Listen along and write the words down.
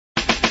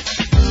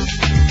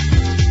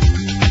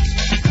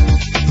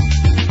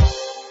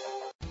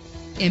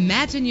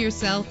Imagine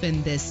yourself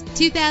in this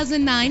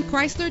 2009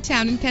 Chrysler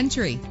Town &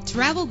 Country.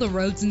 Travel the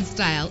roads in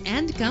style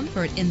and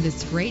comfort in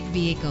this great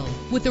vehicle.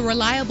 With a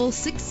reliable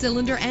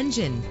 6-cylinder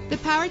engine, the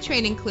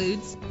powertrain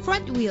includes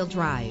front-wheel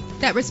drive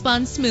that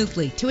responds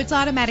smoothly to its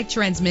automatic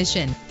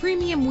transmission.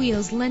 Premium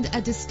wheels lend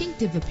a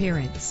distinctive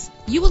appearance.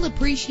 You will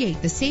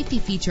appreciate the safety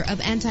feature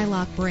of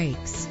anti-lock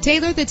brakes.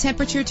 Tailor the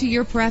temperature to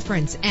your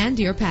preference and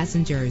your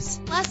passengers.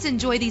 Plus,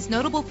 enjoy these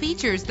notable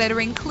features that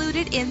are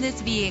included in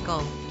this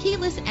vehicle: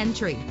 keyless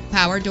entry,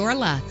 power door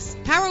locks,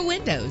 power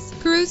windows,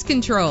 cruise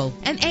control,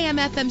 an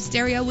AM/FM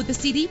stereo with a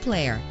CD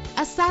player,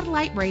 a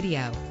satellite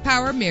radio,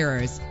 power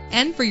mirrors.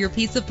 And for your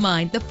peace of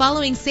mind, the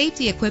following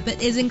safety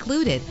equipment is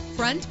included: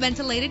 front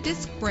ventilated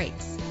disc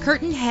brakes,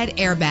 curtain head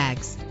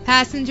airbags,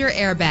 passenger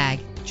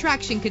airbag,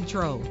 traction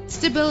control,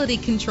 stability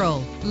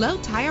control, low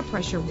tire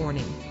pressure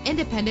warning,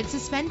 independent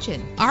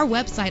suspension. Our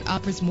website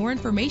offers more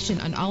information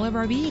on all of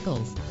our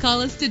vehicles.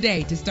 Call us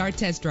today to start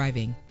test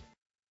driving.